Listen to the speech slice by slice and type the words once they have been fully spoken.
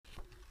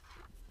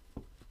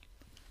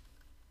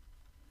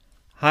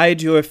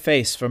Hide your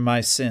face from my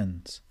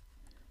sins,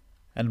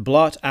 and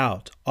blot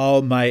out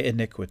all my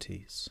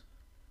iniquities.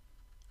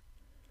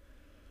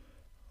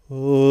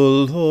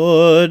 O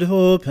Lord,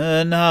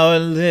 open our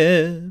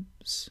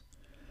lips,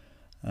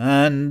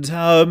 and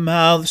our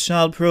mouth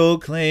shall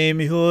proclaim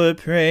your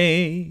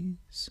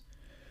praise.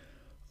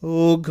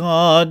 O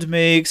God,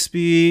 make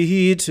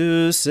speed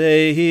to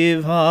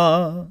save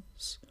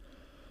us.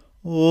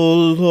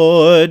 O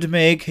Lord,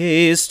 make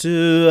haste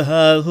to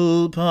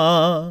help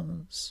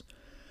us.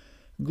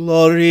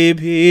 Glory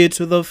be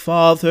to the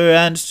Father,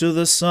 and to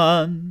the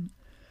Son,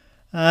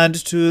 and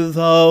to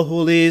the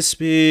Holy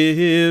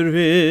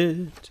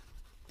Spirit,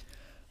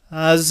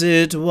 as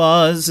it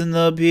was in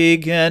the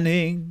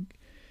beginning,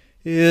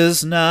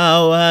 is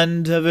now,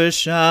 and ever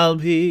shall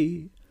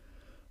be,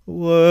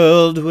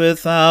 world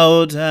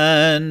without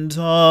end.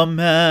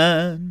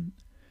 Amen.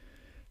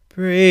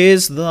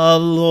 Praise the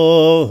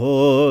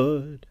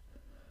Lord.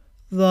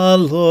 The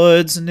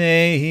Lord's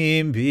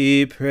name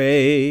be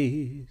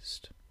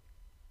praised.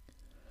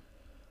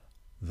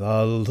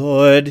 The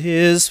Lord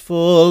is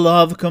full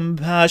of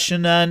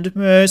compassion and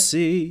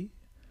mercy.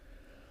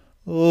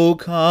 O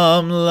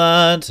come,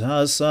 let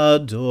us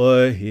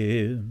adore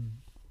him.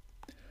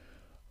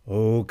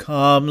 O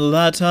come,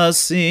 let us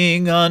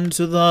sing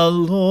unto the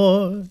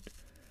Lord.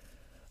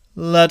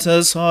 Let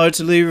us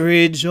heartily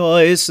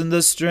rejoice in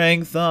the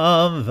strength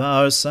of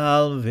our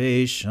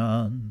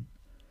salvation.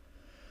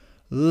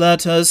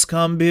 Let us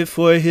come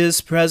before his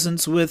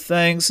presence with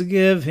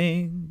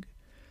thanksgiving,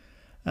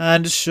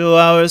 and show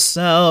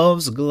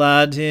ourselves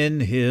glad in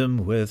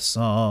him with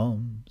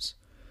psalms.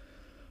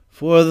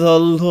 For the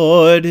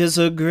Lord is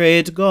a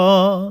great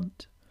God,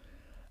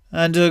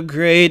 and a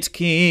great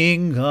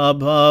King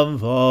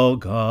above all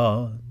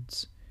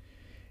gods.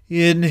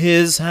 In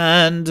his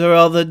hand are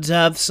all the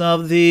depths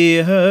of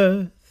the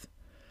earth,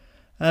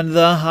 and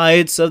the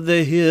heights of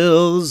the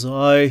hills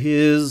are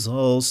his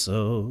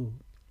also.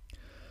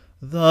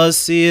 The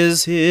sea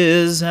is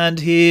his, and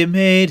he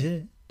made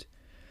it,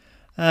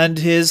 and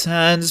his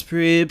hands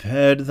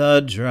prepared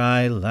the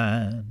dry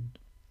land.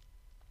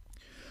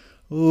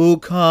 O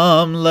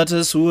come, let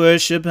us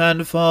worship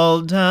and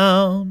fall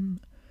down,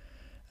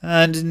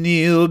 and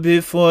kneel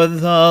before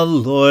the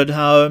Lord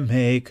our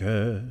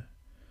Maker.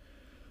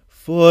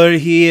 For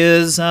he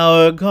is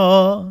our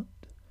God,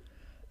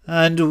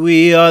 and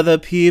we are the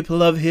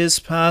people of his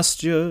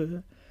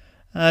pasture,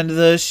 and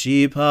the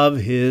sheep of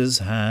his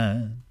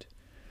hand.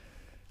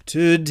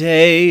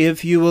 Today,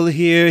 if you will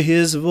hear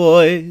his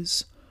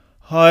voice,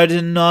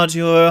 harden not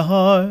your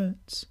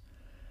hearts,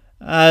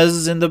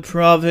 as in the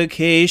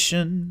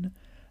provocation,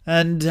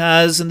 and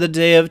as in the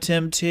day of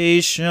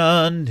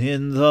temptation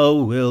in the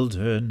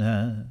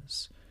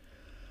wilderness,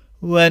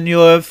 when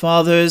your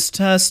fathers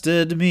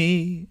tested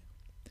me,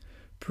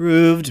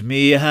 proved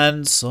me,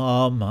 and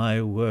saw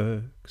my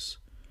works.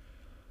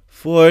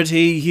 40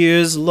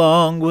 years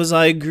long was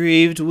I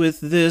grieved with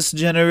this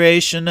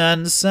generation,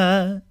 and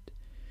said,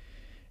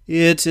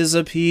 It is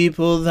a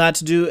people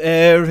that do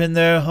err in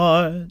their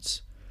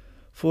hearts,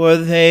 for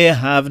they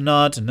have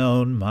not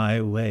known my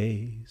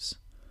ways,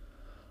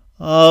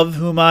 of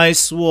whom I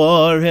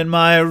swore in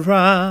my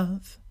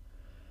wrath,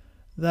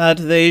 that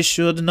they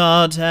should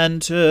not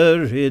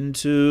enter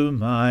into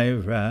my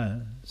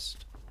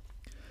rest.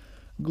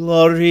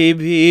 Glory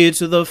be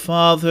to the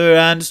Father,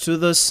 and to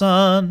the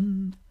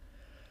Son,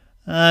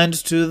 and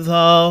to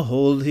the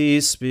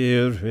Holy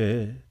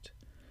Spirit,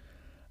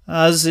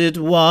 as it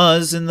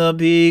was in the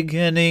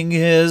beginning,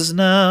 is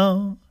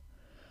now,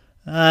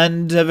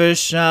 and ever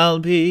shall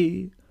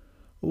be,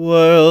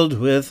 world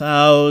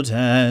without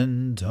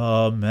end.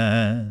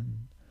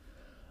 Amen.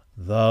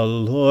 The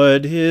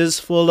Lord is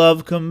full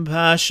of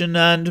compassion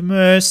and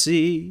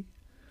mercy.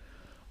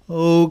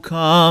 O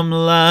come,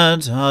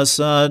 let us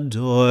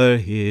adore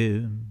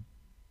him.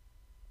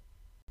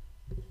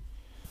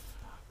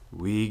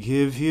 We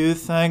give you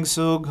thanks,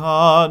 O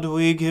God,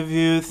 we give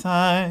you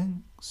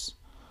thanks,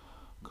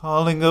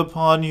 calling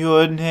upon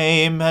your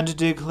name and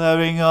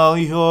declaring all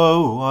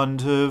your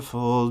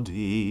wonderful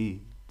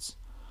deeds.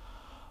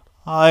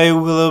 I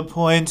will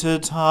appoint a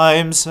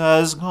time,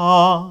 says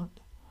God.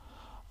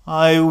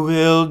 I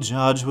will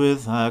judge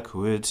with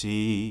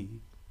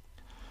equity.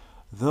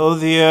 Though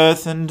the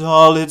earth and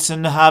all its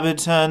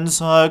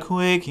inhabitants are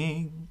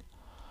quaking,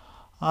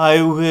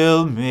 I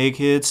will make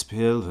its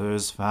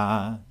pillars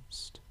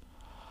fast.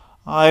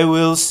 I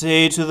will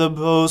say to the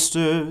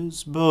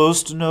boasters,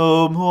 boast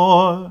no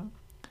more,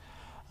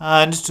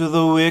 and to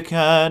the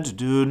wicked,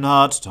 do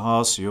not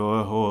toss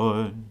your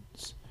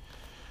horns.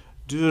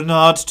 Do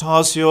not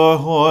toss your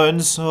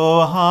horns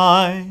so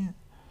high,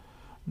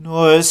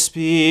 nor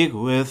speak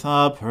with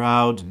a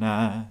proud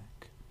neck.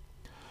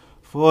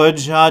 For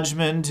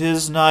judgment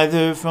is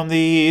neither from the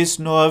east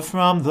nor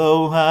from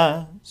the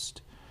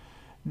west,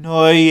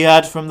 nor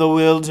yet from the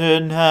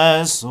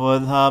wilderness or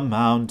the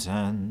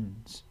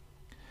mountains.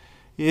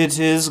 It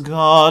is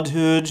God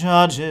who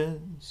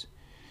judges.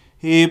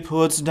 He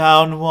puts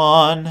down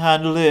one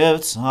and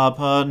lifts up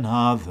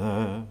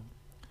another.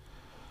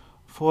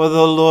 For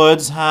the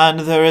Lord's hand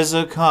there is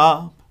a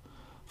cup,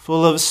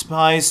 full of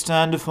spiced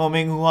and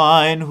foaming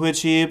wine,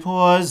 which he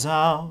pours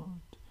out.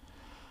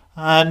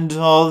 And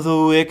all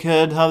the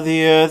wicked of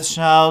the earth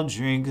shall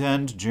drink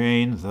and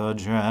drain the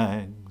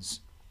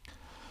dregs.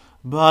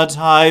 But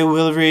I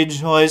will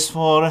rejoice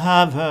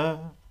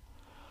forever.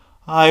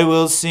 I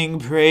will sing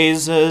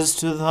praises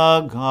to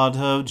the God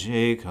of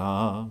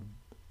Jacob.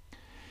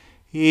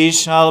 He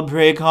shall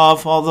break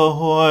off all the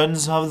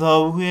horns of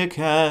the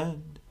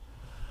wicked,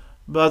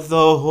 but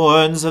the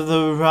horns of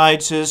the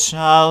righteous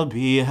shall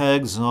be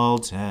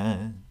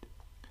exalted.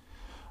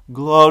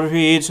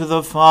 Glory to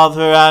the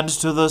Father, and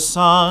to the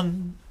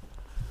Son,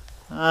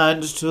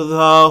 and to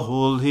the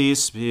Holy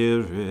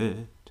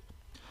Spirit,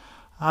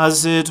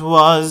 as it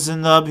was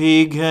in the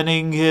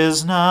beginning,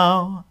 is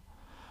now,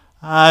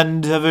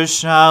 and ever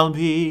shall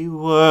be,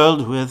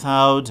 world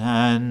without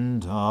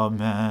end.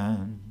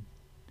 Amen.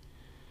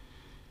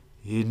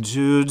 In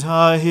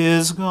Judah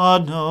is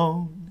God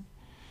known,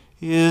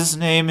 his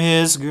name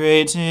is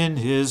great in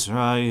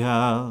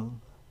Israel.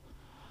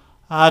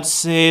 At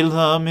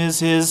Salem is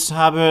his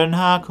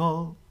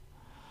tabernacle,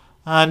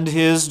 and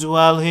his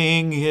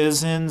dwelling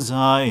is in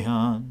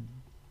Zion.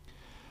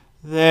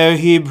 There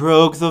he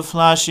broke the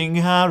flashing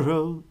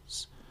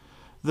arrows,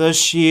 the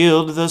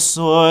shield, the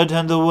sword,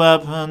 and the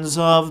weapons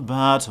of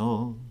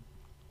battle.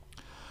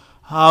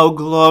 How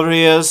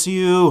glorious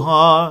you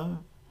are,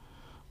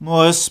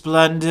 more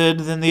splendid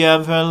than the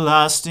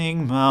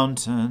everlasting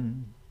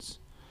mountains.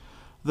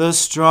 The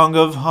strong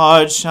of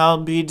heart shall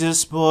be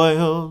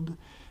despoiled,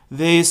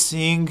 they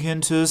sink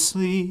into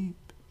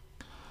sleep.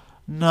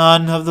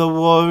 None of the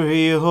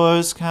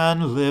warriors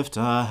can lift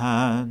a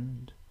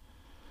hand.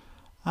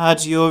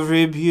 At your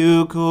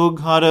rebuke, O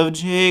God of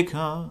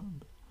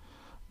Jacob,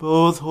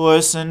 both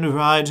horse and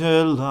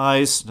rider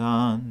lie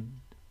stunned.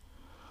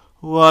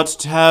 What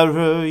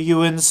terror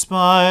you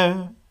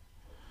inspire!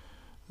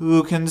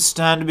 Who can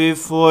stand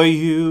before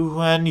you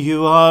when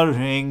you are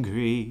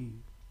angry?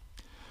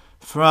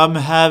 From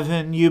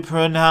heaven you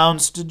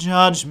pronounced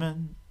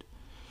judgment.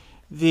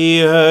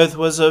 The earth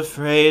was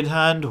afraid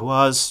and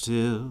was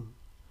still.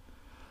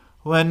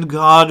 When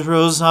God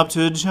rose up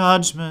to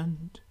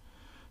judgment,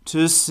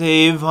 to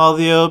save all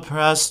the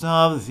oppressed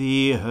of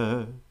the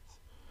earth.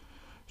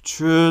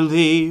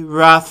 Truly,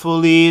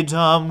 wrathful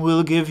Edom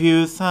will give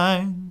you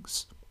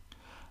thanks,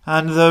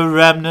 and the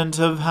remnant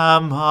of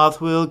Hamath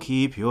will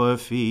keep your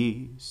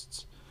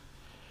feasts.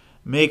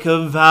 Make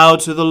a vow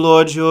to the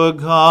Lord your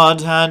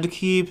God, and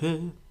keep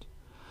it.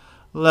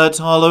 Let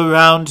all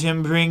around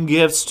him bring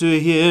gifts to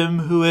him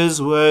who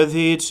is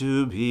worthy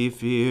to be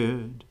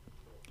feared.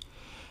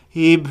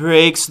 He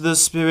breaks the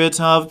spirit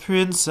of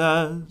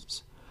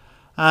princes,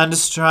 and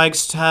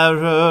strikes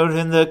terror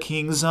in the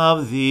kings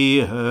of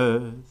the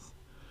earth.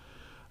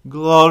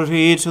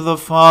 Glory to the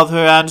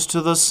Father, and to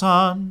the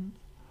Son,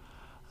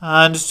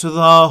 and to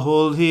the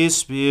Holy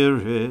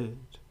Spirit,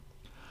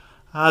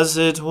 as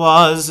it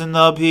was in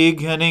the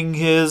beginning,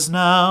 is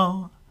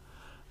now,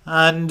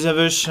 and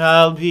ever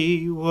shall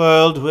be,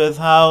 world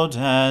without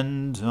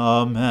end.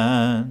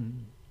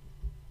 Amen.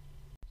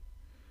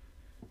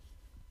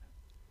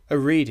 A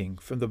reading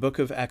from the book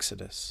of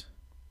Exodus.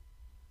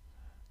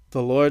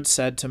 The Lord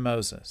said to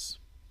Moses,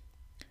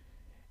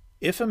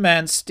 If a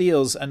man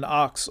steals an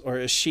ox or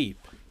a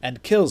sheep,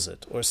 and kills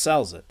it or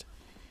sells it,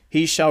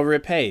 he shall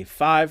repay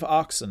 5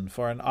 oxen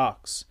for an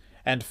ox,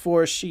 and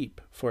 4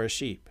 sheep for a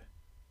sheep.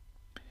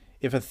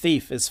 If a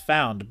thief is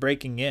found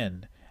breaking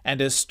in, and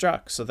is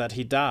struck so that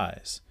he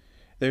dies,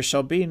 there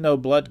shall be no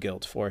blood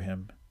guilt for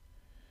him.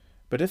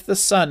 But if the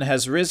sun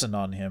has risen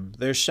on him,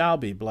 there shall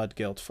be blood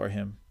guilt for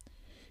him.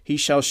 He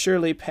shall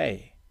surely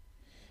pay.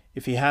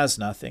 If he has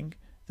nothing,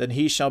 then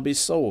he shall be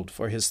sold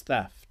for his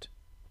theft.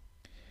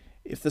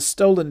 If the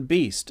stolen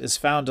beast is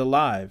found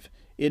alive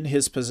in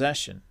his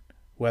possession,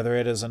 whether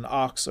it is an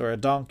ox or a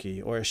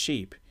donkey or a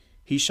sheep,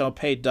 he shall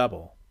pay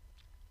double.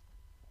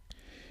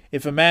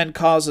 If a man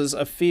causes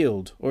a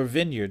field or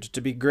vineyard to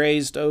be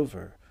grazed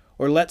over,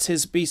 or lets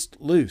his beast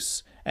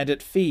loose, and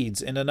it feeds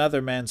in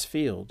another man's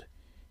field,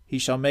 he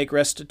shall make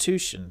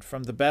restitution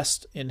from the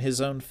best in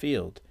his own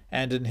field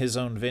and in his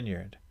own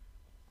vineyard.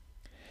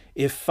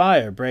 If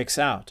fire breaks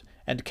out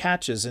and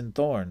catches in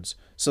thorns,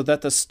 so that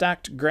the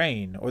stacked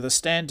grain or the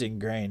standing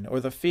grain or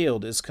the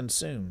field is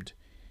consumed,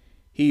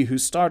 he who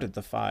started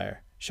the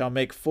fire shall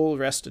make full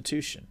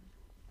restitution.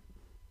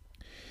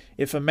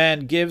 If a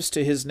man gives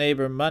to his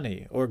neighbor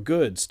money or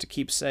goods to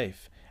keep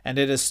safe, and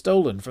it is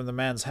stolen from the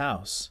man's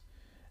house,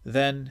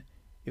 then,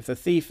 if the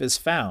thief is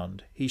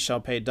found, he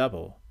shall pay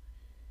double.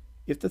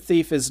 If the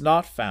thief is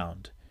not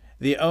found,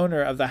 the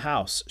owner of the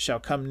house shall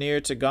come near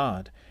to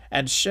God,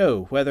 and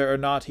show whether or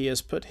not he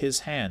has put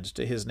his hand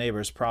to his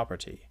neighbor's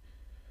property.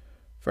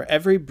 For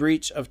every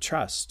breach of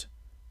trust,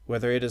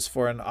 whether it is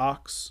for an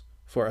ox,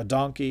 for a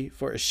donkey,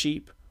 for a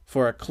sheep,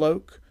 for a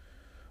cloak,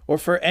 or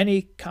for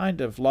any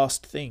kind of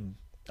lost thing,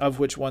 of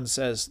which one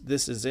says,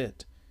 "This is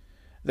it,"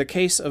 the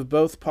case of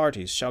both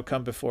parties shall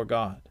come before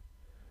God.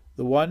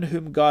 The one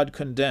whom God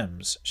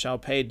condemns shall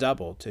pay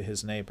double to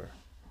his neighbor.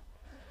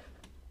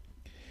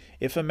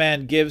 If a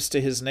man gives to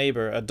his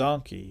neighbor a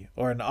donkey,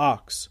 or an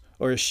ox,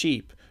 or a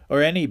sheep,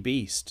 or any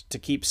beast to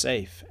keep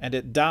safe, and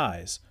it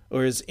dies,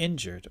 or is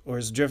injured, or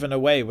is driven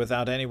away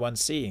without anyone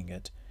seeing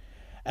it,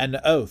 an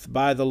oath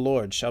by the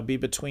Lord shall be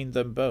between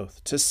them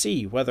both, to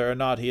see whether or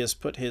not he has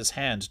put his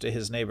hand to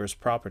his neighbor's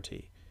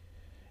property.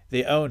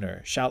 The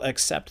owner shall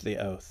accept the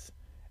oath,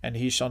 and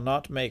he shall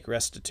not make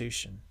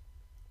restitution.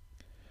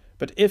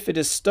 But if it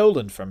is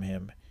stolen from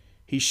him,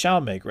 he shall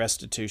make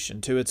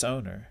restitution to its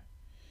owner.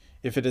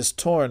 If it is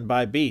torn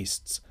by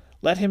beasts,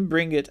 let him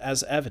bring it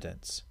as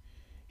evidence.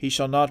 He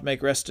shall not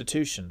make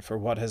restitution for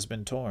what has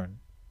been torn.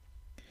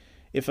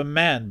 If a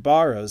man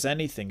borrows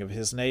anything of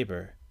his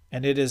neighbor,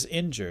 and it is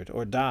injured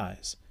or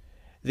dies,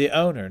 the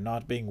owner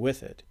not being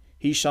with it,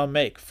 he shall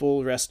make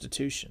full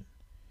restitution.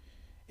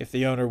 If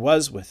the owner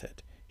was with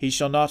it, he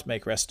shall not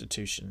make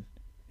restitution.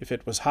 If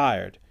it was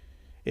hired,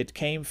 it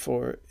came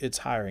for its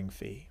hiring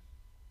fee.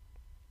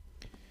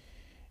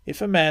 If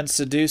a man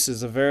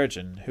seduces a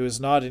virgin who is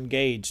not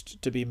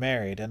engaged to be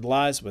married and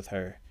lies with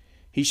her,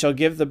 he shall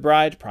give the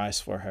bride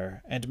price for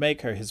her and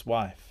make her his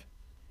wife.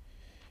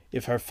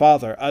 If her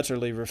father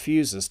utterly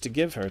refuses to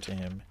give her to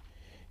him,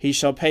 he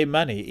shall pay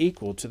money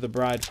equal to the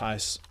bride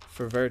price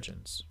for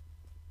virgins.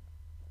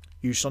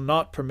 You shall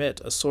not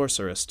permit a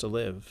sorceress to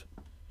live.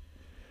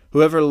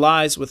 Whoever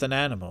lies with an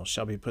animal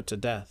shall be put to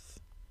death.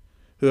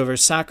 Whoever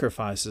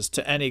sacrifices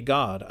to any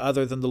god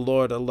other than the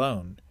Lord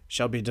alone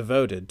shall be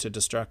devoted to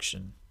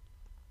destruction.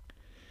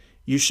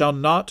 You shall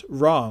not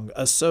wrong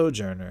a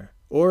sojourner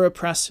or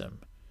oppress him,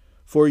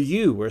 for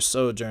you were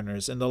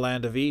sojourners in the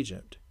land of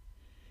Egypt.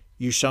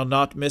 You shall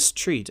not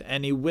mistreat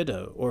any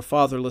widow or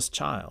fatherless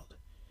child.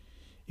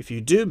 If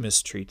you do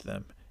mistreat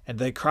them, and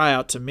they cry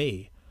out to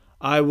me,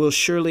 I will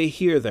surely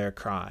hear their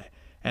cry,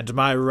 and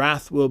my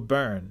wrath will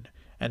burn,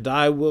 and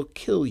I will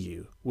kill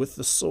you with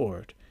the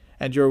sword,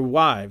 and your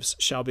wives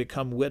shall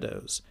become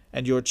widows,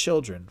 and your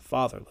children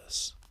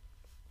fatherless.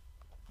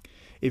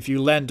 If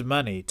you lend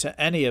money to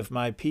any of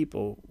my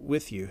people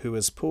with you who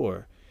is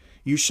poor,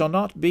 you shall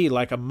not be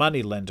like a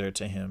money lender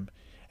to him,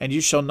 and you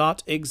shall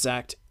not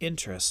exact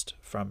interest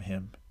from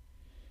him.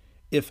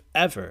 If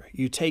ever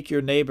you take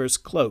your neighbor's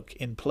cloak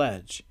in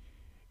pledge,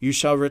 you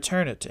shall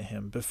return it to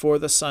him before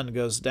the sun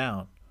goes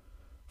down,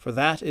 for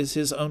that is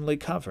his only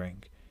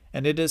covering,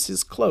 and it is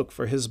his cloak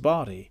for his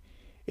body.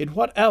 In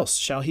what else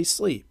shall he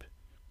sleep?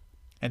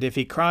 And if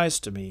he cries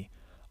to me,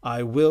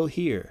 I will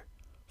hear,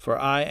 for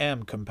I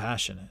am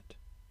compassionate.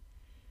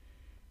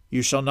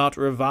 You shall not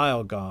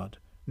revile God,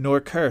 nor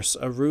curse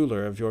a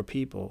ruler of your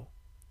people.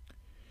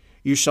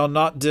 You shall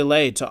not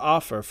delay to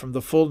offer from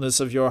the fullness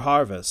of your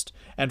harvest,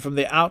 and from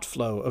the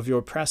outflow of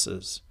your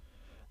presses.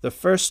 The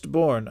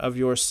firstborn of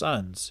your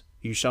sons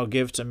you shall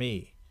give to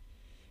me.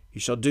 You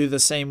shall do the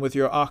same with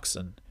your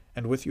oxen,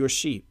 and with your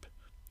sheep.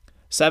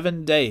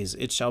 7 days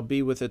it shall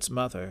be with its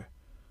mother.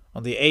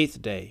 On the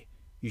 8th day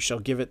you shall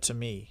give it to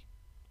me.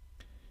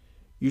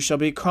 You shall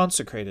be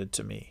consecrated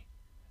to me.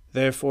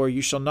 Therefore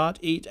you shall not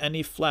eat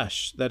any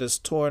flesh that is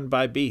torn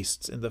by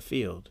beasts in the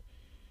field.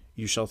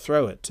 You shall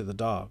throw it to the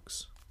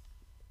dogs.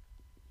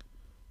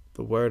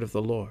 The word of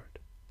the Lord.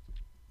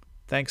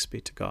 Thanks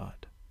be to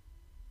God.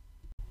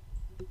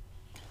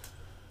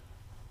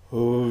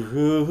 O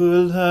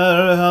ruler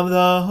of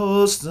the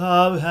hosts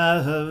of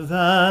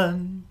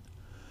heaven,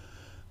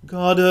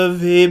 God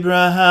of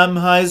Abraham,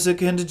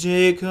 Isaac, and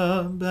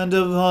Jacob, and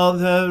of all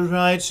their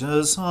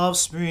righteous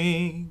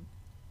offspring,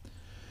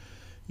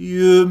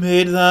 you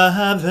made the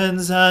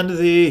heavens and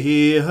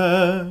the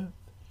earth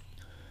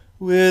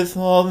with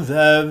all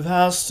their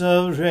vast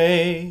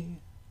array.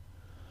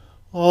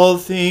 All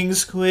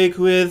things quake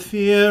with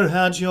fear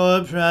at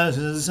your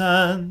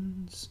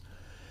presence.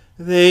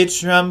 They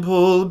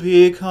tremble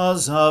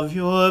because of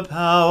your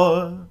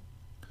power.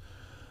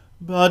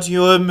 But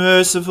your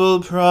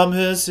merciful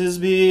promise is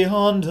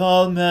beyond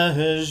all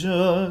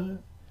measure.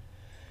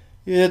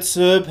 It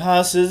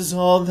surpasses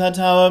all that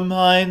our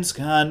minds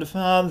can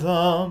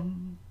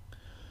fathom.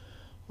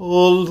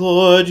 O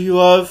Lord, you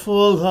are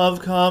full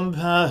of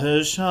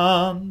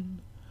compassion,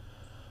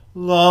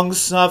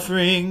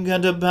 long-suffering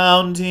and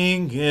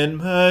abounding in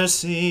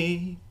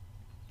mercy.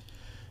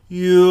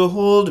 You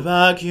hold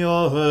back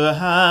your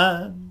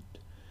hand.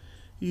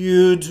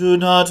 You do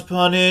not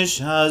punish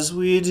as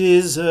we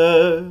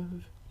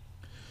deserve.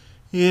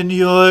 In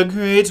your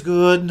great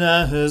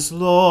goodness,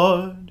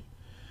 Lord,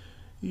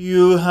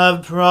 you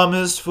have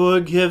promised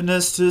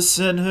forgiveness to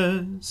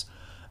sinners,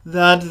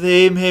 that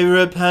they may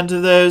repent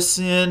of their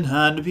sin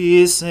and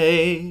be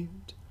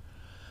saved.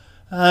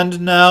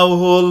 And now,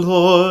 O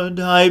Lord,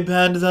 I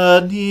bend the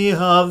knee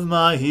of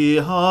my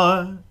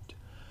heart,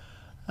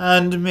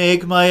 and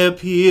make my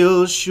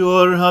appeal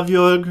sure of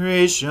your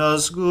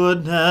gracious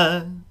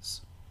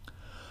goodness.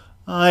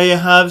 I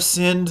have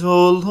sinned,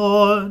 O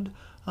Lord,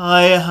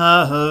 I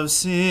have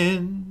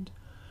sinned,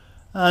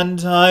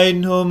 and I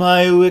know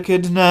my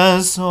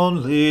wickedness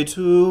only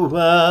too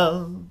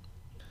well.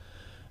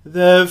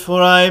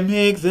 Therefore I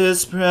make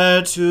this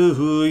prayer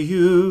to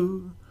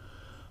you.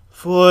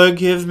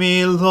 Forgive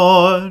me,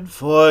 Lord,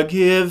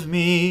 forgive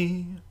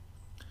me.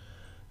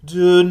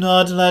 Do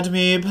not let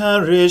me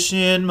perish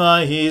in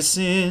my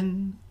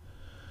sin,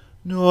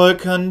 nor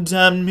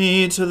condemn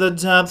me to the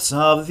depths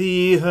of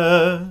the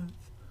earth.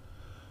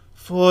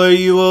 For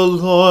you, O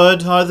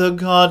Lord, are the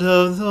God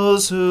of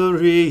those who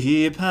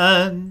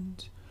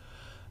repent,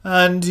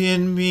 and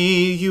in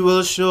me you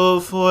will show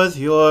forth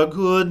your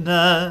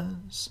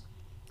goodness.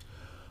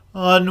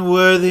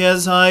 Unworthy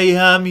as I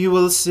am, you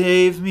will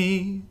save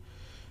me,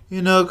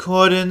 in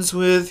accordance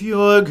with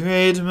your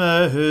great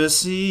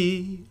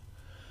mercy.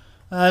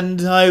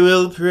 And I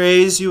will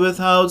praise you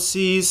without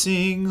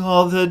ceasing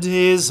all the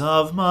days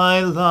of my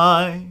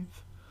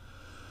life.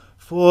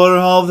 For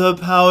all the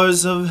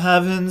powers of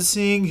heaven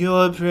sing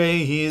your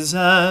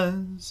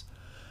praises,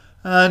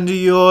 and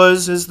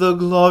yours is the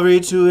glory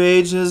to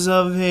ages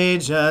of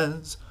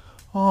ages.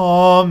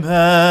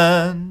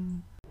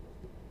 Amen.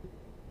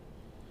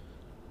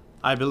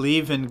 I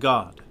believe in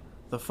God,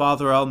 the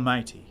Father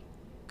Almighty,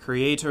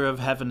 creator of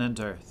heaven and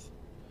earth.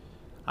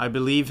 I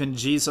believe in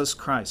Jesus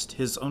Christ,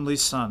 his only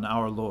Son,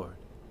 our Lord.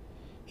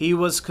 He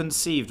was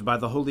conceived by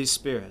the Holy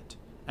Spirit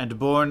and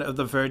born of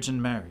the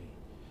Virgin Mary.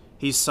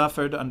 He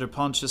suffered under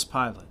Pontius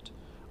Pilate,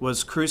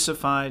 was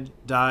crucified,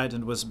 died,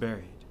 and was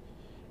buried.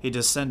 He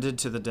descended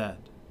to the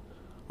dead.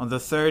 On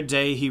the third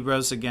day he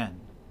rose again.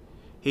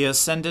 He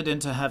ascended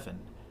into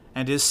heaven,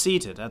 and is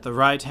seated at the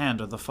right hand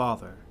of the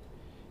Father.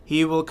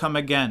 He will come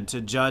again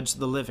to judge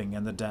the living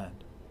and the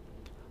dead.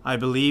 I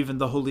believe in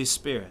the Holy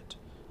Spirit,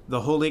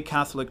 the Holy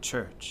Catholic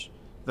Church,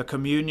 the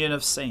communion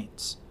of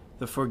saints,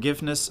 the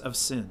forgiveness of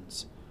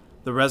sins,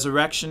 the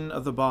resurrection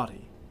of the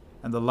body,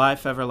 and the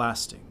life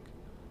everlasting.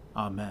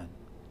 Amen.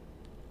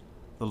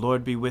 The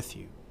Lord be with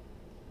you.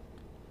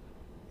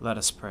 Let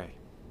us pray.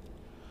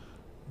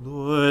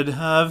 Lord,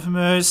 have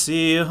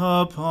mercy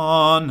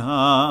upon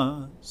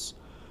us.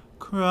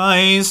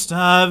 Christ,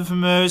 have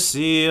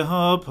mercy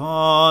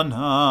upon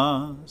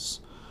us.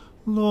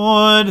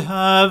 Lord,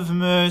 have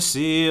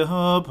mercy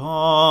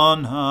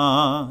upon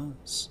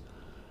us.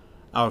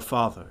 Our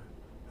Father,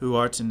 who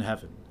art in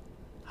heaven,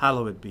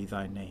 hallowed be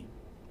thy name.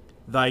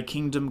 Thy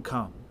kingdom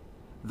come,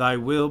 thy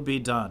will be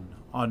done,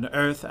 on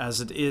earth as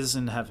it is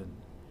in heaven.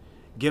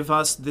 Give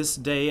us this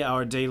day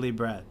our daily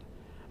bread,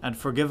 and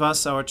forgive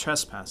us our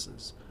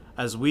trespasses,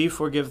 as we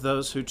forgive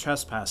those who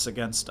trespass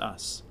against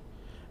us.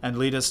 And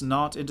lead us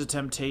not into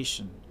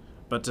temptation,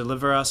 but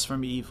deliver us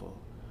from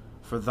evil.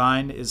 For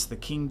thine is the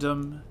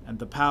kingdom, and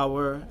the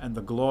power, and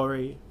the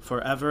glory,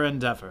 forever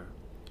and ever.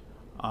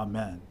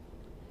 Amen.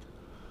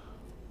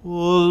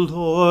 O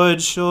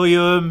Lord, show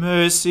your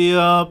mercy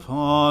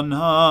upon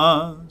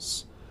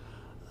us,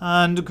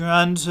 and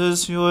grant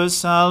us your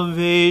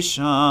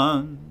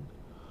salvation.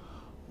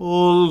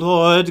 O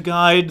Lord,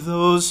 guide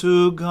those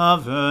who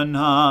govern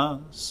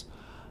us,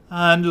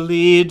 and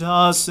lead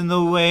us in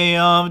the way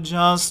of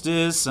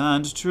justice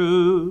and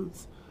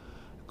truth.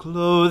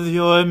 Clothe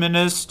your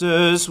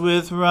ministers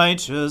with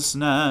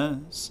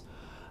righteousness,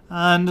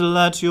 and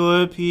let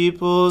your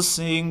people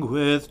sing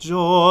with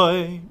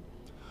joy.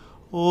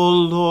 O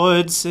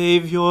Lord,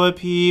 save your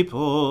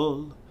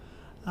people,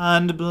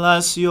 and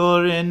bless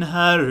your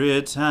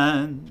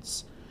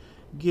inheritance.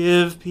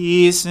 Give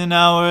peace in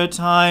our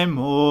time,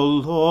 O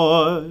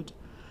Lord,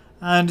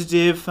 and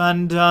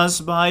defend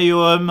us by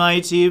your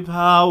mighty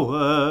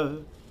power.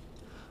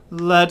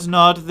 Let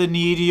not the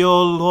needy,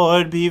 O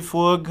Lord, be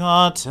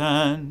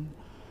forgotten,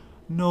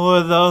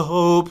 nor the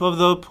hope of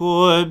the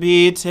poor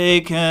be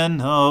taken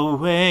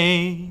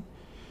away.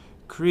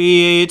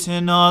 Create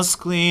in us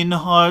clean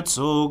hearts,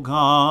 O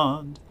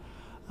God,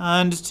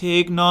 and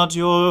take not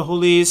your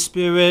Holy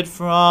Spirit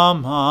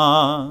from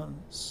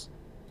us.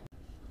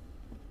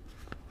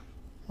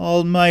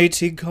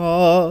 Almighty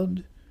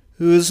God,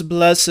 whose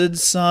blessed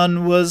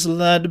Son was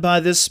led by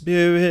the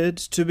Spirit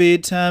to be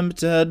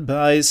tempted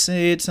by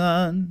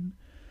Satan,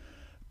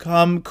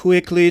 come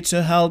quickly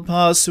to help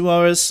us who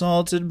are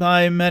assaulted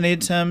by many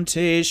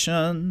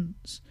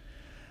temptations.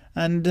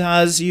 And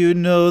as you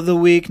know the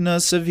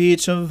weakness of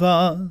each of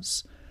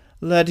us,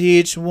 let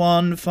each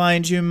one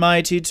find you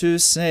mighty to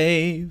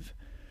save.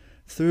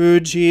 Through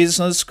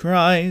Jesus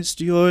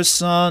Christ, your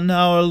Son,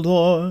 our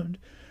Lord,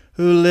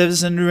 who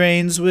lives and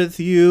reigns with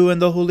you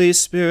and the Holy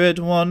Spirit,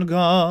 one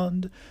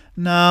God,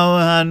 now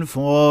and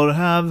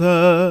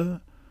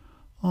forever.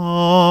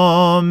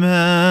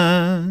 Amen.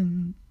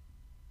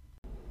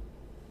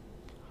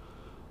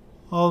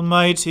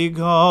 Almighty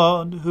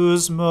God,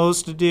 whose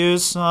most dear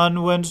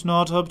Son went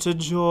not up to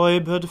joy,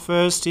 but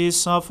first he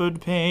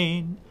suffered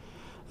pain,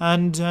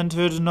 and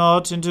entered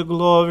not into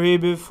glory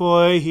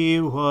before he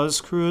was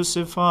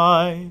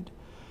crucified,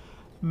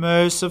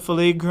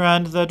 mercifully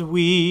grant that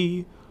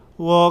we,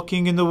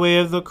 walking in the way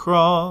of the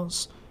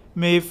cross,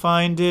 may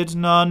find it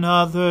none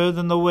other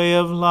than the way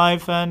of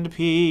life and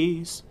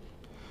peace.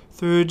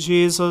 Through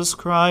Jesus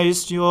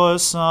Christ, your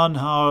Son,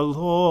 our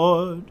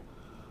Lord.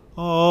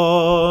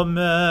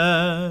 Amen.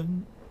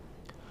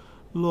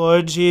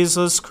 Lord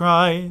Jesus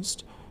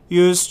Christ,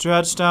 you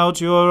stretched out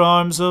your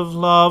arms of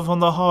love on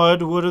the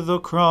hard wood of the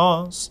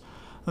cross,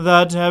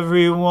 that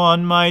every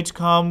one might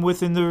come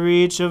within the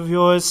reach of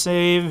your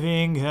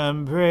saving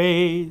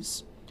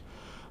embrace.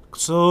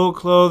 So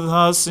clothe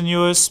us in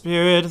your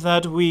Spirit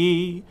that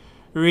we,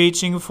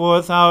 reaching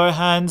forth our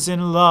hands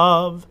in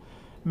love,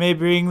 may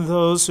bring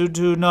those who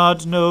do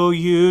not know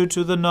you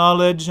to the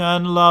knowledge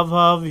and love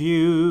of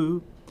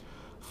you,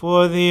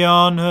 for the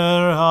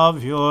honor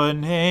of your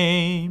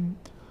name.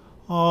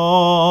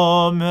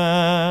 Amen.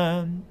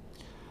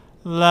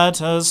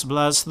 Let us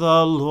bless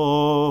the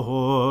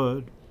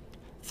Lord.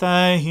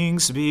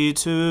 Thanks be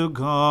to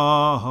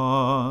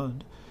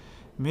God.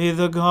 May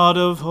the God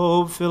of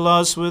hope fill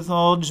us with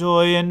all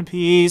joy and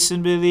peace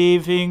in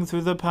believing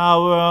through the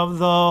power of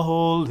the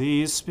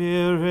Holy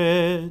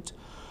Spirit.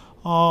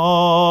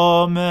 Amen.